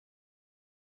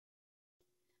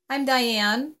I'm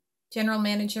Diane, General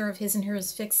Manager of His and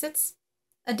Hers Fix-Its,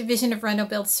 a division of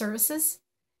Reno-Build Services,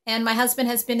 and my husband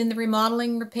has been in the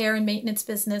remodeling, repair, and maintenance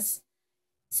business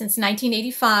since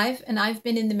 1985, and I've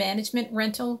been in the management,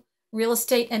 rental, real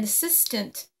estate, and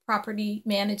assistant property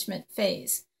management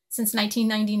phase since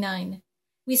 1999.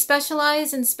 We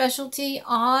specialize in specialty,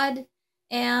 odd,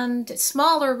 and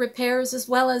smaller repairs as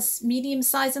well as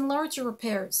medium-sized and larger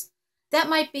repairs. That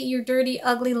might be your dirty,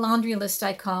 ugly laundry list,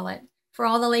 I call it, for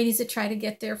all the ladies that try to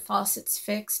get their faucets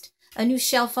fixed, a new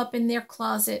shelf up in their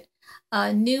closet,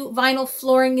 new vinyl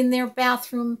flooring in their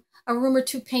bathroom, a room or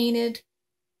two painted,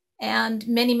 and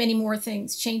many, many more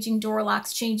things. Changing door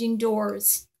locks, changing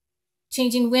doors,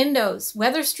 changing windows,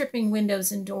 weather stripping windows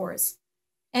and doors,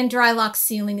 and dry lock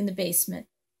ceiling in the basement.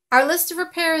 Our list of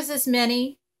repairs is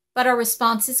many, but our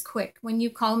response is quick. When you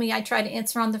call me, I try to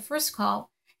answer on the first call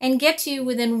and get to you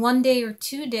within 1 day or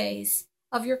 2 days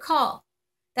of your call.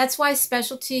 That's why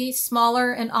specialty,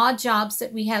 smaller, and odd jobs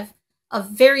that we have a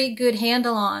very good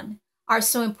handle on are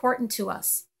so important to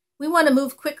us. We want to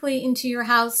move quickly into your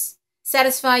house,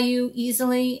 satisfy you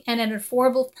easily and at an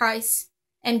affordable price,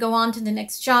 and go on to the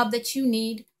next job that you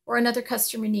need or another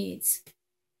customer needs.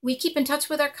 We keep in touch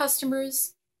with our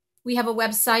customers. We have a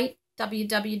website,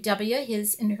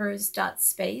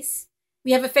 www.hisandhers.space.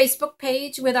 We have a Facebook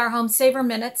page with our Home Saver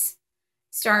Minutes,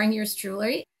 starring yours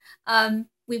truly.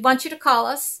 We want you to call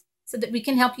us so that we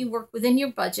can help you work within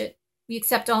your budget. We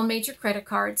accept all major credit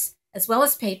cards as well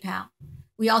as PayPal.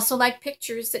 We also like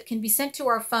pictures that can be sent to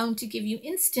our phone to give you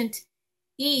instant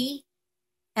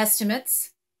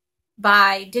estimates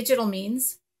by digital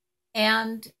means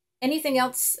and anything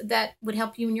else that would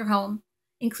help you in your home,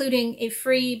 including a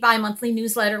free bi-monthly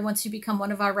newsletter once you become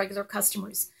one of our regular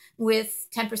customers, with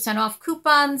 10% off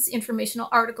coupons, informational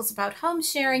articles about home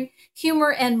sharing,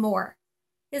 humor, and more.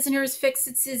 His and Hers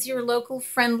Fix-Its is your local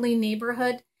friendly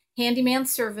neighborhood handyman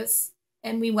service,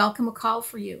 and we welcome a call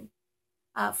for you.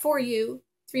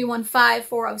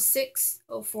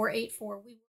 315-406-0484.